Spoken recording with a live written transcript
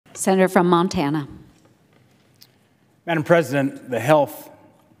Senator from Montana. Madam President, the health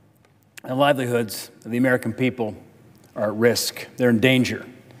and livelihoods of the American people are at risk. They're in danger.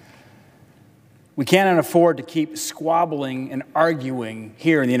 We cannot afford to keep squabbling and arguing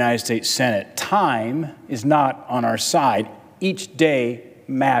here in the United States Senate. Time is not on our side. Each day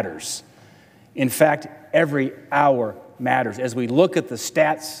matters. In fact, every hour matters. As we look at the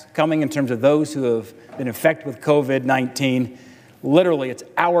stats coming in terms of those who have been infected with COVID-19, literally it's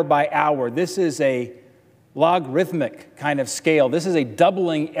hour by hour. This is a logarithmic kind of scale. This is a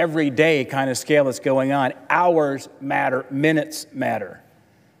doubling every day kind of scale that's going on. Hours matter, minutes matter.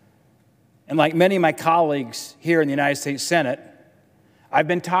 And like many of my colleagues here in the United States Senate, I've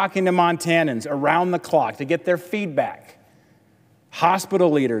been talking to Montanans around the clock to get their feedback.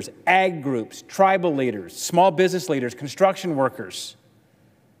 Hospital leaders, ag groups, tribal leaders, small business leaders, construction workers.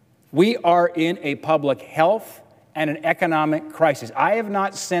 We are in a public health and an economic crisis. I have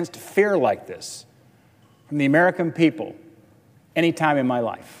not sensed fear like this from the American people any time in my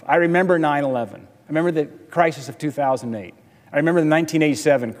life. I remember 9/11. I remember the crisis of 2008. I remember the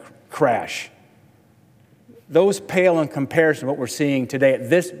 1987 crash. Those pale in comparison to what we're seeing today at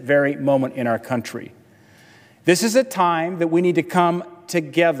this very moment in our country. This is a time that we need to come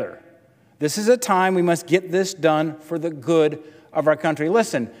together. This is a time we must get this done for the good of our country.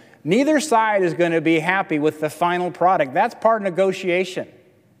 Listen, neither side is going to be happy with the final product. That's part of negotiation.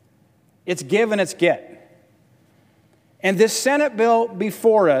 It's give and it's get. And this Senate bill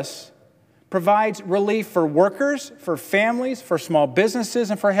before us provides relief for workers, for families, for small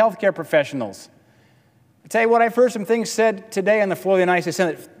businesses, and for healthcare professionals. I tell you what, I've heard some things said today on the floor of the United States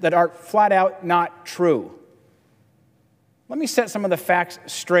Senate that are flat out not true. Let me set some of the facts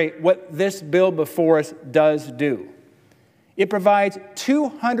straight, what this bill before us does do. It provides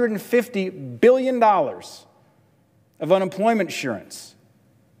 $250 billion of unemployment insurance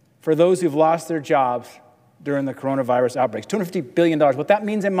for those who've lost their jobs during the coronavirus outbreaks. $250 billion. What that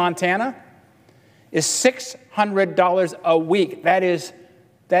means in Montana is $600 a week. That is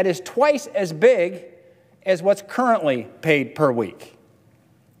twice as big as what's currently paid per week.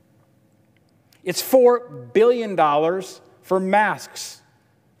 It's $4 billion for masks,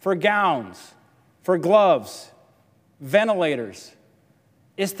 for gowns, for gloves, ventilators.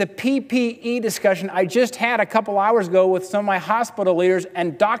 It's the PPE discussion I just had a couple hours ago with some of my hospital leaders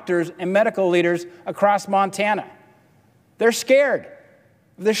and doctors and medical leaders across Montana. They're scared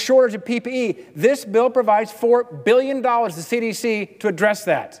of the shortage of PPE. This bill provides $4 billion to CDC to address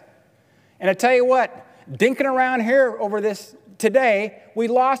that. And I tell you what, dinking around here over this today, we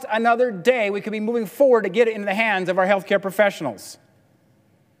lost another day. We could be moving forward to get it into the hands of our healthcare professionals.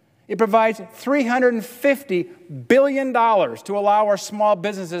 It provides $350 billion to allow our small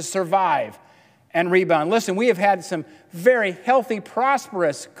businesses to survive and rebound. Listen, we have had some very healthy,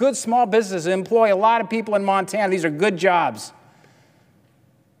 prosperous, good small businesses that employ a lot of people in Montana. These are good jobs.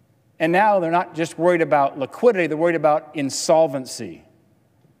 And now they're not just worried about liquidity, they're worried about insolvency.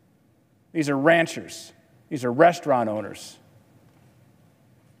 These are ranchers. These are restaurant owners.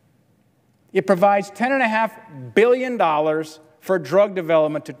 It provides $10.5 billion for drug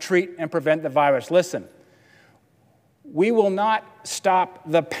development to treat and prevent the virus. Listen, we will not stop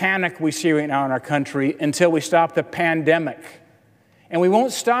the panic we see right now in our country until we stop the pandemic. And we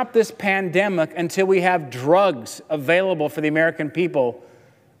won't stop this pandemic until we have drugs available for the American people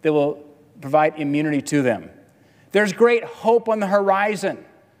that will provide immunity to them. There's great hope on the horizon.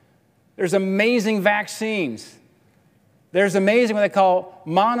 There's amazing vaccines. There's amazing what they call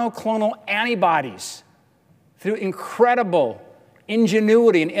monoclonal antibodies through incredible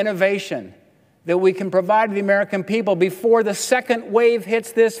ingenuity and innovation that we can provide to the American people before the second wave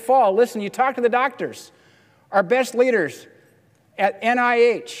hits this fall. Listen, you talk to the doctors, our best leaders at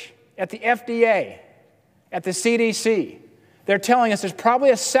NIH, at the FDA, at the CDC. They're telling us there's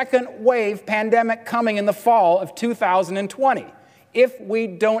probably a second wave pandemic coming in the fall of 2020 if we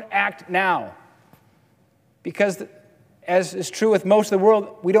don't act now. Because as is true with most of the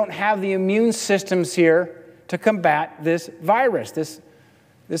world, we don't have the immune systems here to combat this virus, this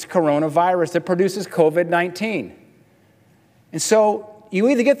coronavirus that produces COVID-19. And so you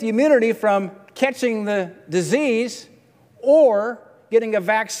either get the immunity from catching the disease or getting a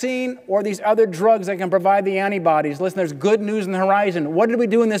vaccine or these other drugs that can provide the antibodies. Listen, there's good news on the horizon. What did we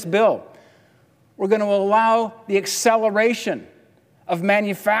do in this bill? We're going to allow the acceleration of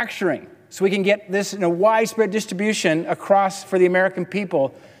manufacturing so we can get this in a widespread distribution across for the American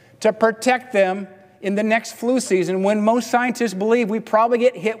people to protect them in the next flu season when most scientists believe we probably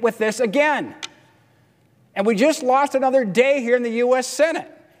get hit with this again. And we just lost another day here in the U.S. Senate.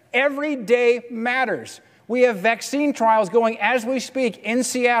 Every day matters. We have vaccine trials going as we speak in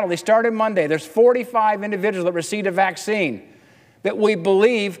Seattle. They started Monday. There's 45 individuals that received a vaccine that we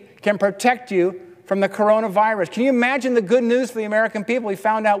believe can protect you from the coronavirus. Can you imagine the good news for the American people? We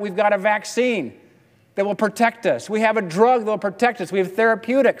found out we've got a vaccine that will protect us. We have a drug that will protect us. We have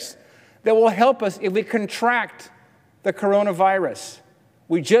therapeutics that will help us if we contract the coronavirus.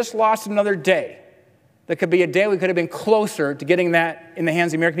 We just lost another day. That could be a day we could have been closer to getting that in the hands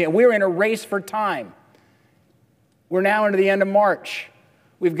of the American people. We were in a race for time. We're now into the end of March.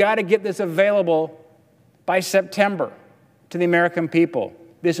 We've got to get this available by September to the American people.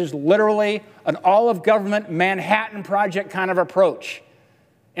 This is literally an all-of-government Manhattan Project kind of approach.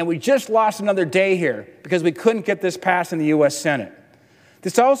 And we just lost another day here because we couldn't get this passed in the U.S. Senate.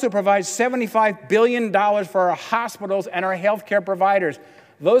 This also provides $75 billion for our hospitals and our health care providers.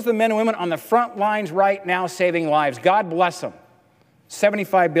 Those are the men and women on the front lines right now saving lives. God bless them.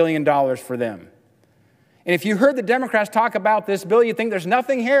 $75 billion for them. And if you heard the Democrats talk about this bill, you think there's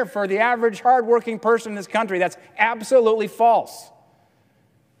nothing here for the average hardworking person in this country. That's absolutely false.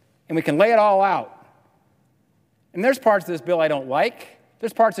 And we can lay it all out. And there's parts of this bill I don't like.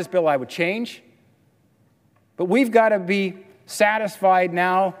 There's parts of this bill I would change. But we've got to be satisfied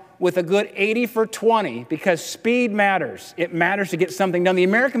now with a good 80 for 20 because speed matters. It matters to get something done. The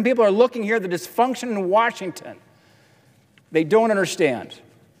American people are looking here at the dysfunction in Washington. They don't understand.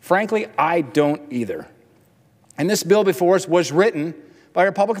 Frankly, I don't either. And this bill before us was written by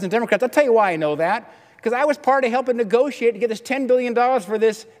Republicans and Democrats. I'll tell you why I know that. Because I was part of helping negotiate to get this $10 billion for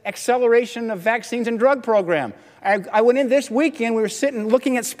this acceleration of vaccines and drug program. I went in this weekend, we were sitting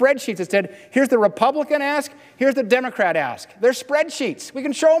looking at spreadsheets that said, here's the Republican ask, here's the Democrat ask. They're spreadsheets. We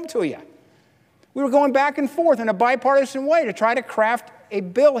can show them to you. We were going back and forth in a bipartisan way to try to craft a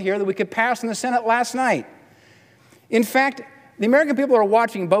bill here that we could pass in the Senate last night. In fact, the American people are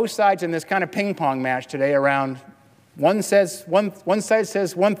watching both sides in this kind of ping pong match today around one side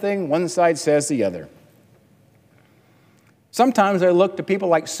says one thing, one side says the other. Sometimes I look to people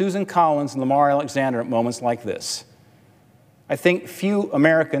like Susan Collins and Lamar Alexander at moments like this. I think few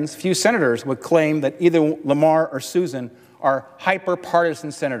Americans, few senators would claim that either Lamar or Susan are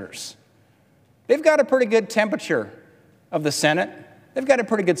hyper-partisan senators. They've got a pretty good temperature of the Senate. They've got a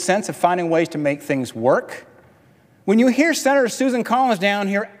pretty good sense of finding ways to make things work. When you hear Senator Susan Collins down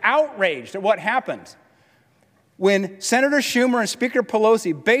here outraged at what happened, when Senator Schumer and Speaker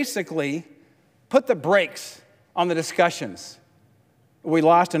Pelosi basically put the brakes on the discussions, we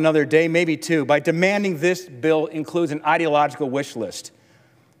lost another day, maybe two, by demanding this bill includes an ideological wish list.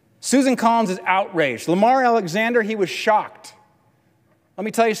 Susan Collins is outraged. Lamar Alexander, he was shocked. Let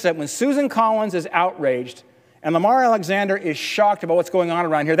me tell you something. When Susan Collins is outraged and Lamar Alexander is shocked about what's going on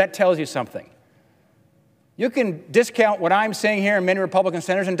around here, that tells you something. You can discount what I'm saying here and many Republican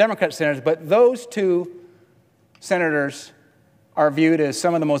senators and Democrat senators, but those two senators are viewed as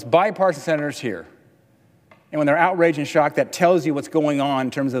some of the most bipartisan senators here. And when they're outraged and shocked, that tells you what's going on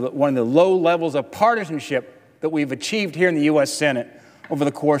in terms of one of the low levels of partisanship that we've achieved here in the U.S. Senate over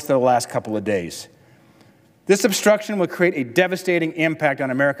the course of the last couple of days. This obstruction will create a devastating impact on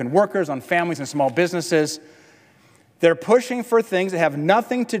American workers, on families and small businesses. They're pushing for things that have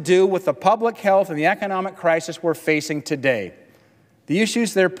nothing to do with the public health and the economic crisis we're facing today. The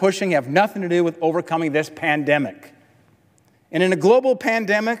issues they're pushing have nothing to do with overcoming this pandemic. And in a global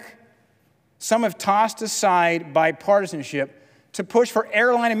pandemic, some have tossed aside bipartisanship to push for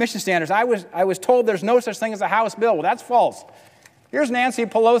airline emission standards. I was told there's no such thing as a House bill. Well, that's false. Here's Nancy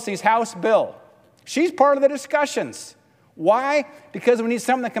Pelosi's House bill. She's part of the discussions. Why? Because we need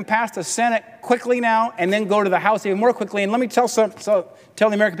something that can pass the Senate quickly now and then go to the House even more quickly. And let me tell the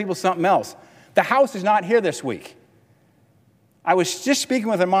American people something else. The House is not here this week. I was just speaking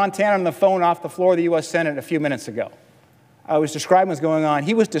with a Montanan on the phone off the floor of the U.S. Senate a few minutes ago. I was describing what's going on.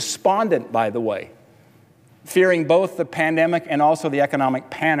 He was despondent, by the way, fearing both the pandemic and also the economic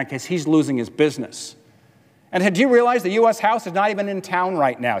panic as he's losing his business. And had you realized the U.S. House is not even in town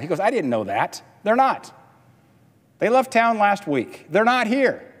right now? He goes, I didn't know that. They're not. They left town last week. They're not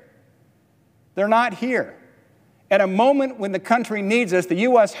here. They're not here. At a moment when the country needs us, the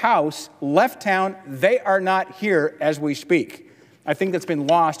U.S. House left town. They are not here as we speak. I think that's been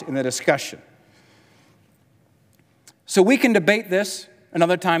lost in the discussion. So we can debate this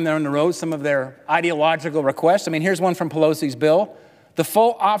another time down the road, some of their ideological requests. I mean, here's one from Pelosi's bill. The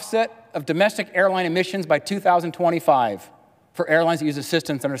full offset of domestic airline emissions by 2025 for airlines that use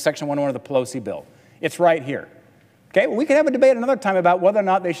assistance under Section 101 of the Pelosi bill. It's right here. Okay, well, we can have a debate another time about whether or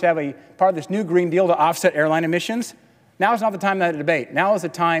not they should have a part of this new Green Deal to offset airline emissions. Now is not the time to have a debate. Now is the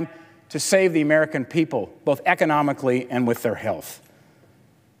time to save the American people, both economically and with their health.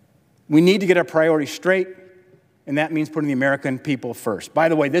 We need to get our priorities straight. and that means putting the American people first. By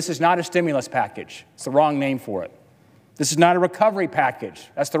the way, this is not a stimulus package. It's the wrong name for it. This is not a recovery package.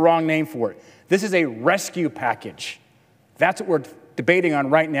 That's the wrong name for it. This is a rescue package. That's what we're debating on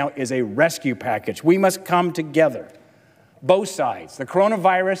right now, is a rescue package. We must come together, both sides. The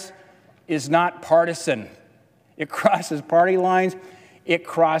coronavirus is not partisan. It crosses party lines. It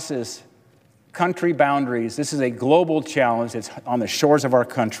crosses country boundaries. This is a global challenge. It's on the shores of our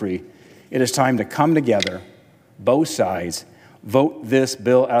country. It is time to come together, both sides, vote this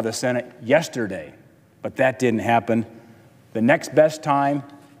bill out of the Senate yesterday, but that didn't happen. The next best time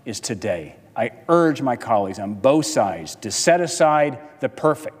is today. I urge my colleagues on both sides to set aside the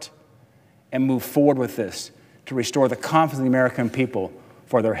perfect and move forward with this to restore the confidence of the American people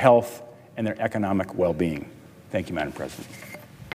for their health and their economic well-being. Thank you, Madam President.